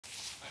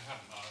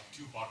have a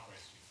two-part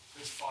question.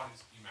 First part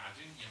is,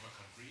 imagine you have a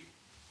country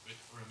with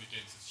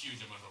remittances,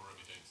 huge amount of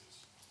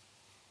remittances.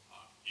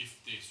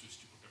 If they switch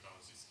to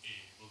cryptocurrencies,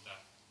 will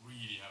that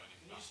really have an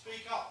impact? Can you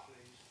speak up,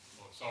 please?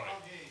 Oh, sorry.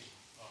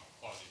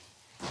 Apologies.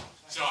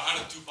 So I had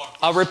a two-part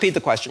question. I'll repeat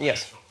the question,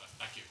 yes. Sure,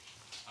 thank you.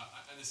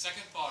 And the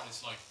second part is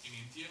like in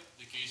India,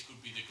 the case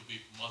could be, there could be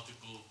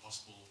multiple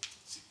possible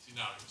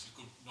scenarios. It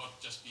could not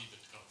just be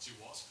that currency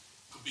was,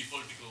 it could be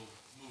political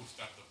moves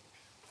that the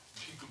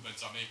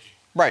incumbents are making.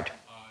 Right.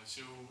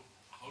 So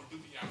how do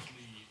we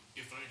actually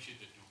differentiate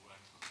the two?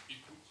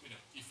 And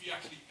if we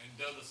actually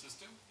enter the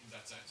system in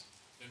that sense,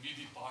 then we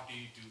be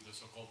party to the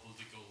so-called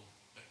political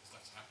things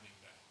that's happening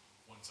there,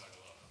 one side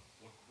or the other.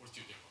 What's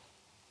your take on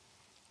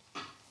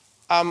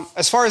that?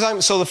 As far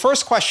as so the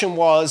first question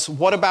was,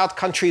 what about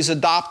countries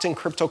adopting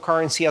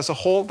cryptocurrency as a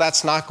whole?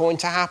 That's not going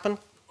to happen?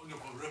 Oh, no,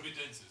 for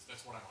remittances,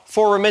 that's what I'm asking.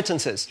 For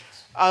remittances.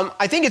 Yes.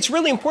 I think it's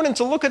really important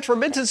to look at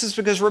remittances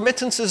because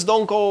remittances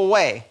don't go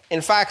away. In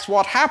fact,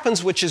 what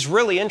happens, which is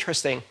really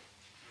interesting,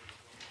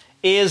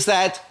 is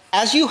that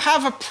as you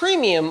have a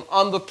premium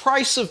on the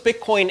price of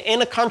Bitcoin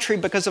in a country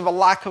because of a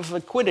lack of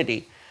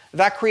liquidity,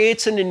 that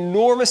creates an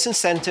enormous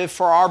incentive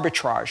for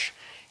arbitrage.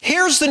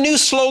 Here's the new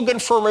slogan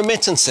for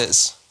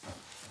remittances.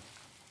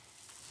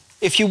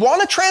 If you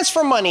want to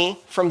transfer money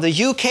from the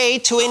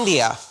UK to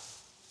India,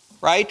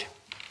 right,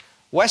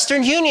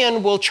 Western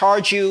Union will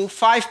charge you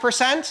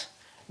 5%.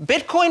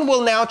 Bitcoin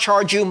will now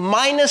charge you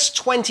minus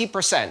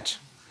 20%.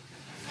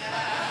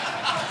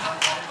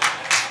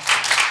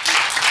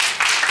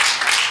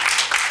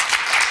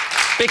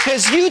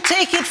 Because you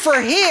take it for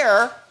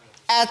here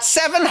at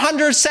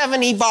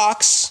 770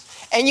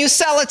 bucks and you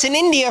sell it in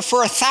India for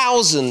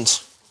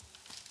 1,000,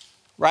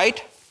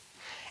 right?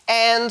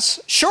 And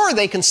sure,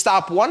 they can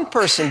stop one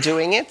person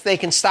doing it. They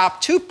can stop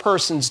two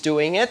persons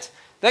doing it.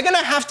 They're going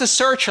to have to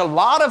search a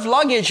lot of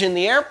luggage in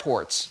the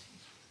airports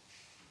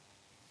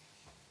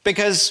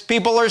because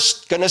people are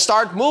going to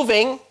start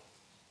moving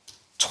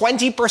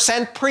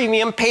 20%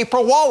 premium paper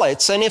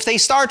wallets. And if they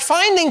start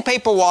finding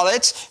paper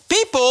wallets,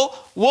 people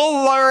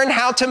will learn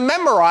how to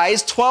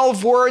memorize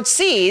 12-word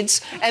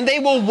seeds, and they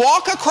will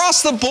walk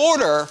across the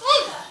border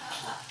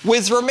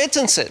with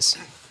remittances.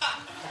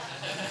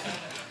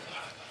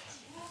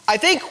 I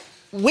think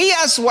we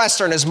as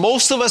Westerners,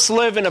 most of us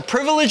live in a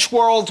privileged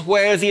world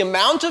where the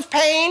amount of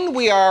pain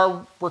we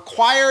are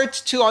required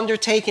to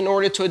undertake in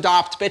order to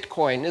adopt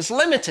Bitcoin is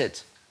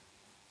limited,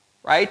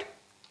 right?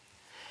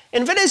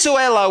 In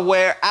Venezuela,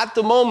 where at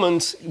the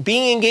moment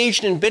being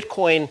engaged in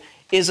Bitcoin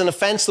is an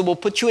offense that will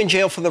put you in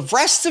jail for the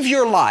rest of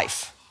your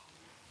life,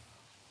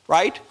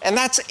 right? And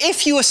that's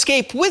if you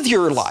escape with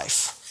your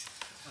life.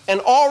 And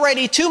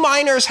already 2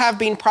 miners have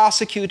been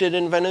prosecuted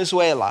in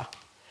Venezuela.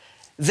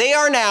 They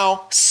are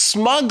now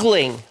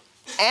smuggling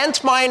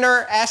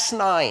Antminer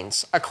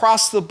S9s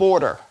across the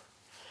border.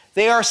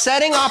 They are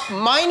setting up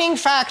mining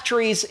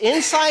factories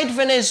inside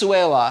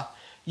Venezuela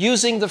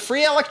using the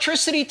free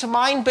electricity to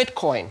mine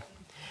Bitcoin.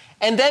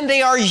 And then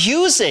they are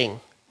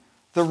using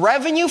the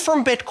revenue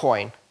from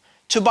Bitcoin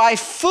to buy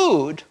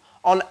food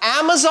on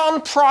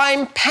Amazon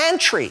Prime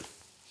Pantry,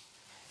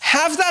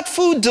 have that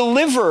food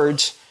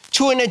delivered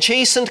to an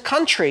adjacent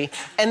country,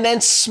 and then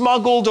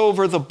smuggled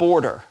over the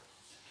border.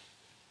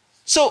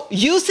 So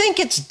you think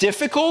it's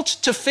difficult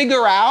to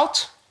figure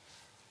out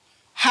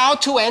how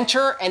to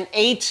enter an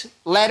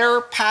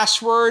 8-letter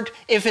password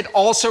if it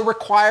also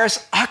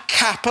requires a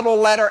capital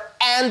letter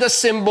and a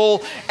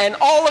symbol, and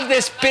all of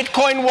this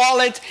Bitcoin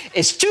wallet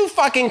is too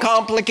fucking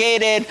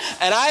complicated,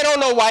 and I don't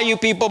know why you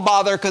people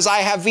bother because I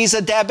have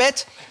Visa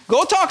debit?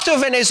 Go talk to a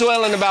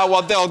Venezuelan about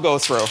what they'll go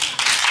through.